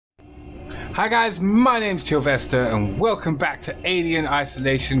Hi guys, my name's Chillvester and welcome back to Alien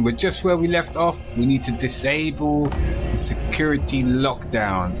Isolation. We're just where we left off. We need to disable the security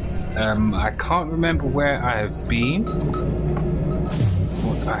lockdown. I can't remember where I have been,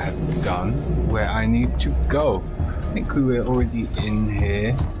 what I have done, where I need to go. I think we were already in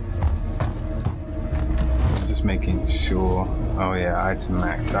here. I'm just making sure. Oh yeah, item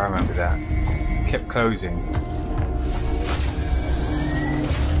max, I remember that. Kept closing.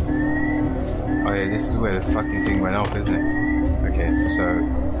 Oh yeah, this is where the fucking thing went off, isn't it? Okay, so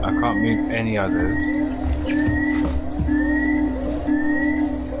I can't move any others.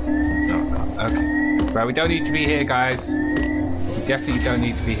 No, I can't. Okay. Right, we don't need to be here, guys. We definitely don't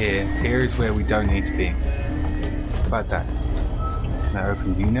need to be here. Here is where we don't need to be. How about that? Can I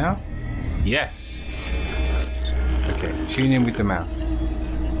open you now? Yes! Okay, tune in with the mouse.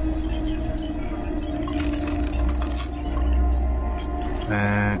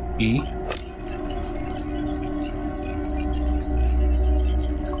 E.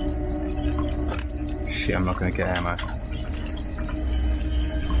 Shit, I'm not gonna get ammo.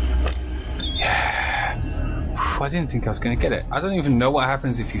 Yeah. I didn't think I was gonna get it. I don't even know what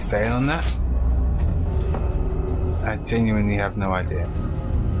happens if you fail on that. I genuinely have no idea.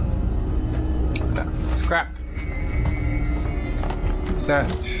 What's that? Scrap.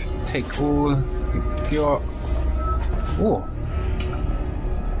 Search. Take all. Your. Oh.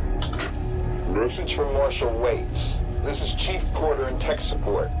 Message from Marshal Waits. This is Chief Porter and tech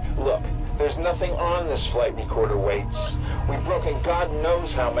support. Look. There's nothing on this flight recorder, Waits. We've broken God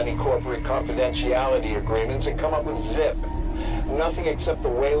knows how many corporate confidentiality agreements and come up with zip. Nothing except the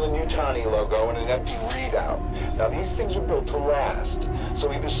Weyland-Yutani logo and an empty readout. Now these things are built to last.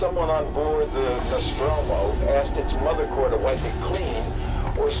 So either someone on board the Nostromo asked its mother core to wipe it clean,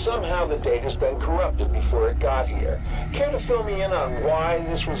 or somehow the data's been corrupted before it got here. Care to fill me in on why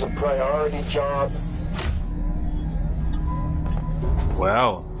this was a priority job?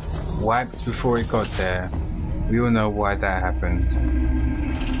 Well, wiped before it got there. We all know why that happened.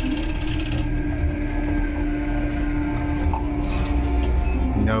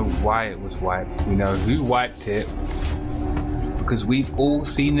 We know why it was wiped. We know who wiped it. Because we've all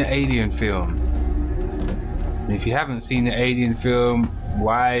seen the Alien film. And if you haven't seen the Alien film,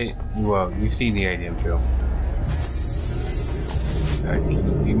 why? Well, you've seen the Alien film.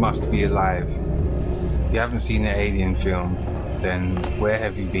 You must be alive. If you haven't seen the Alien film, then where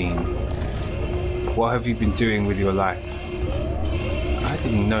have you been? What have you been doing with your life? I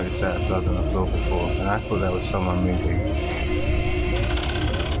didn't notice that blood on the floor before, and I thought that was someone moving.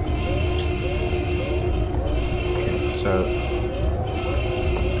 Okay, so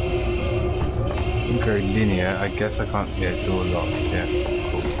very linear. I guess I can't. Yeah, door locked. Yeah,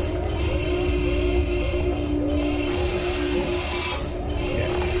 of course.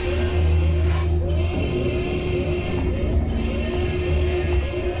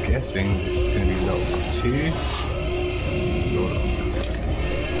 This is going to be locked too.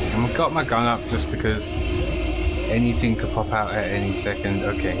 And I've got my gun up just because anything could pop out at any second.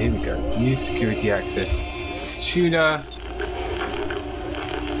 Okay, here we go. Use security access. Shooter.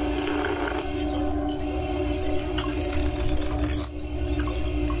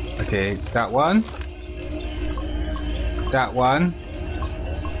 Okay, that one. That one.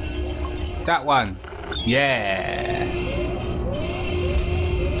 That one. Yeah.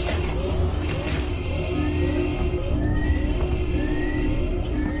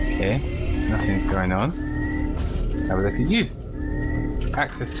 Okay, nothing's going on. Have a look at you.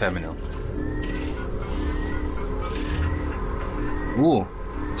 Access terminal. Ooh.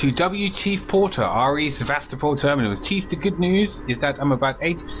 To W Chief Porter, RE Sevastopol Terminals. Chief, the good news is that I'm about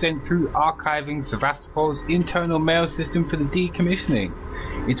 80% through archiving Sevastopol's internal mail system for the decommissioning.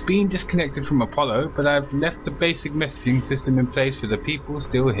 It's been disconnected from Apollo, but I've left the basic messaging system in place for the people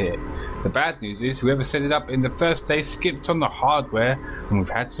still here. The bad news is whoever set it up in the first place skipped on the hardware, and we've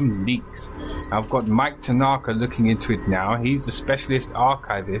had some leaks. I've got Mike Tanaka looking into it now. He's the specialist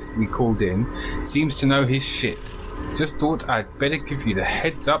archivist we called in. Seems to know his shit. Just thought I'd better give you the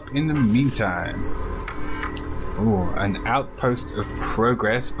heads up in the meantime. Ooh, an outpost of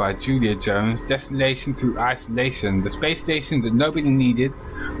progress by Julia Jones. Desolation through isolation. The space station that nobody needed,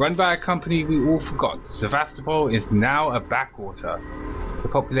 run by a company we all forgot. Sevastopol is now a backwater. The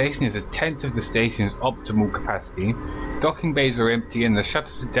population is a tenth of the station's optimal capacity. Docking bays are empty and the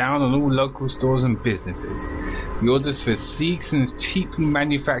shutters are down on all local stores and businesses. The orders for Seegson's cheaply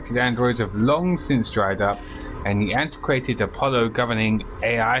manufactured androids have long since dried up, and the antiquated Apollo governing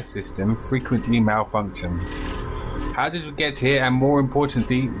AI system frequently malfunctions. How did we get here, and more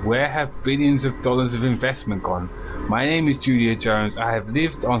importantly, where have billions of dollars of investment gone? My name is Julia Jones. I have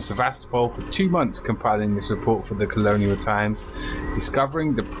lived on Sevastopol for 2 months compiling this report for the Colonial Times,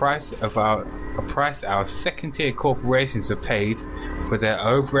 discovering the price our second-tier corporations have paid for their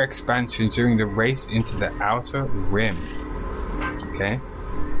overexpansion during the race into the Outer Rim. Okay.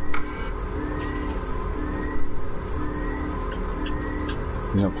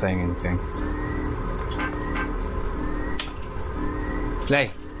 You're not playing anything.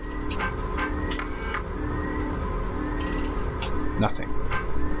 Play. Nothing.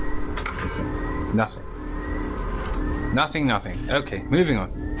 Okay. Nothing. Nothing. Okay, moving on.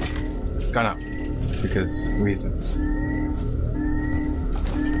 Gun up. Because reasons.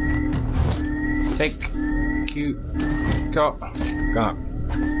 Take. Q. Got. Gun up.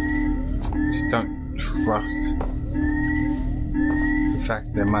 Just don't trust the fact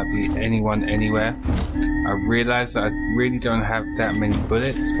that there might be anyone anywhere. I realise that I really don't have that many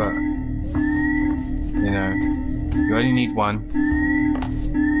bullets, but you know, you only need one.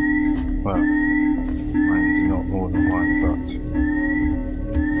 Well, mind you, not more than one, but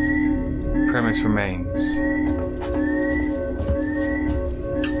premise remains.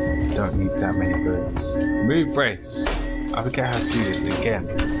 Don't need that many bullets. Move brace. I forget how to do this again.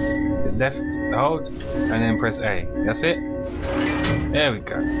 Left, hold, and then press A. That's it. There we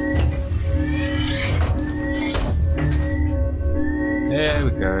go. There we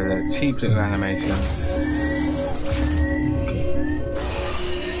go. That cheap little animation.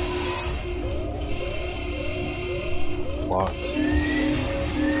 What?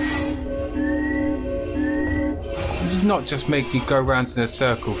 You did not just make me go round in a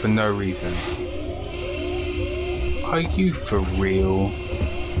circle for no reason. Are you for real?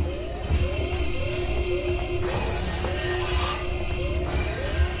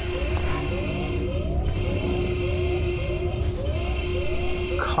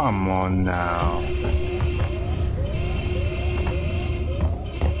 Come on now.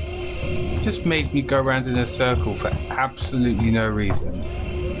 Just made me go around in a circle for absolutely no reason.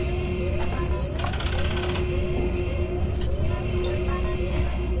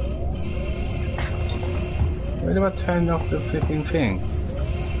 Where do I turn off the flipping thing?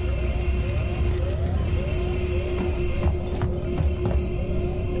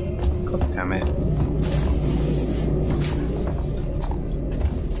 God damn it.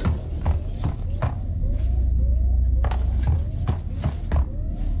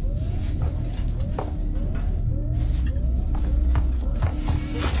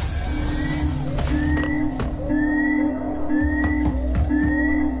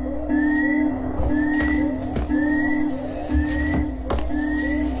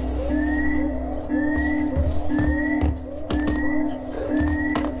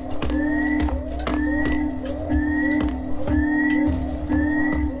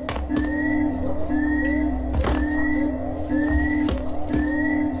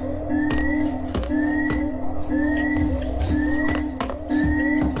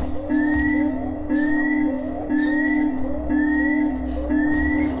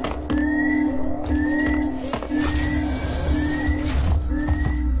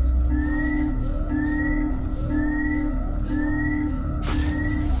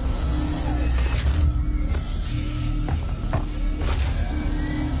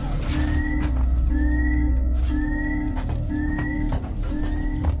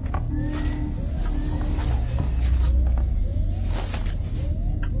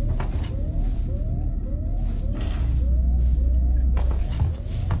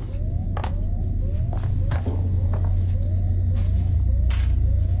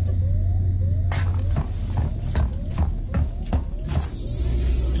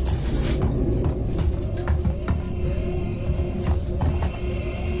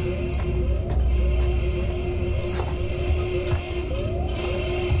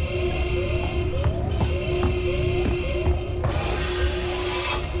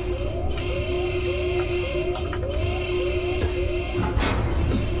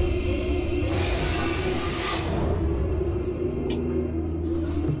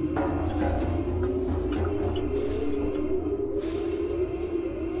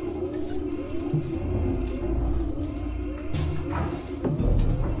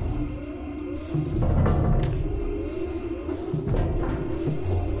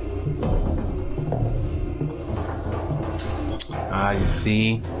 Ah, you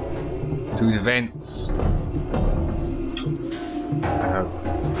see? Through the vents. I hope.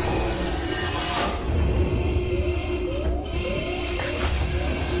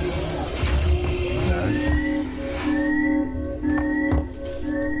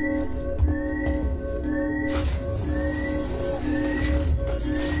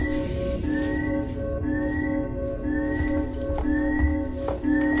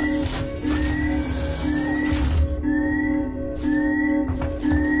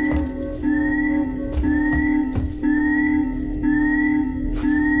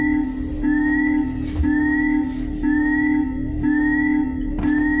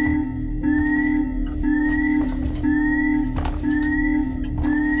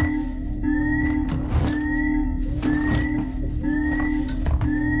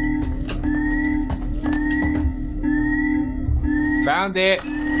 found it.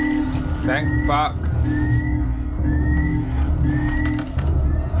 Thank fuck.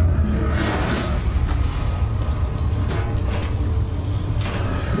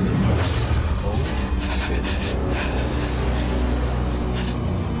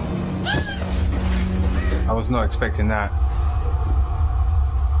 I was not expecting that.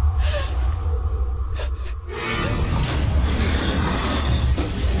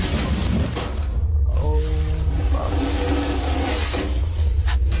 Oh, fuck.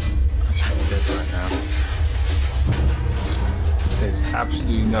 I should be dead right now. There's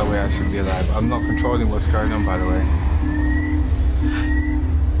absolutely no way I should be alive. I'm not controlling what's going on, by the way.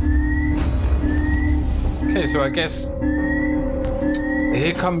 Okay, so I guess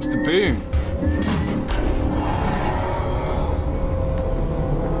here comes the boom.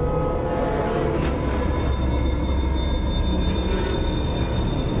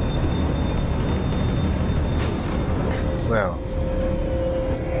 Well,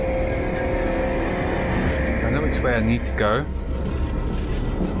 I know which way I need to go.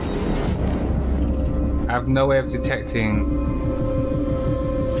 I have no way of detecting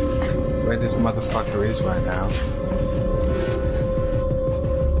where this motherfucker is right now.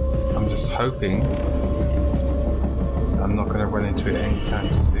 I'm just hoping I'm not going to run into it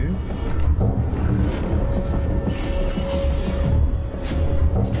anytime soon.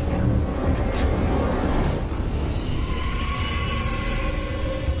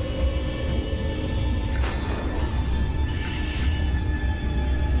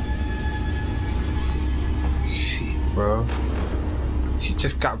 Bro, she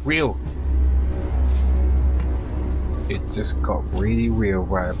just got real. It just got really real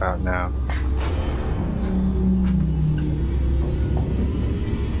right about now.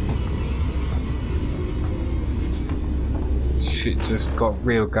 Shit just got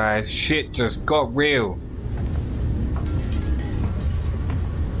real, guys. Shit just got real.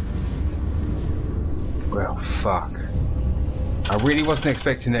 Well, fuck. I really wasn't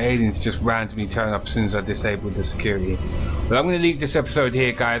expecting the aliens to just randomly turn up as soon as I disabled the security. But I'm going to leave this episode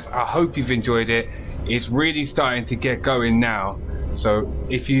here, guys. I hope you've enjoyed it. It's really starting to get going now. So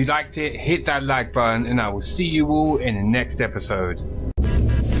if you liked it, hit that like button and I will see you all in the next episode.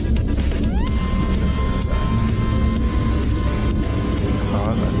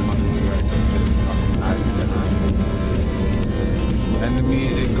 And the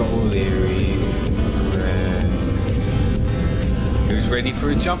music got all eerie. Who's ready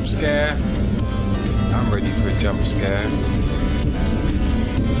for a jump scare? I'm ready for a jump scare.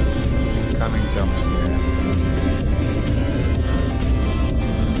 Coming jump scare.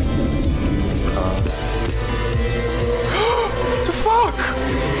 What the fuck?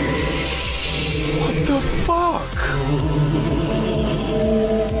 What the fuck?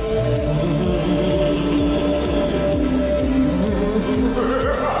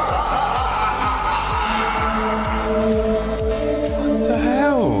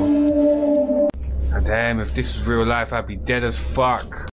 Damn, if this was real life, I'd be dead as fuck.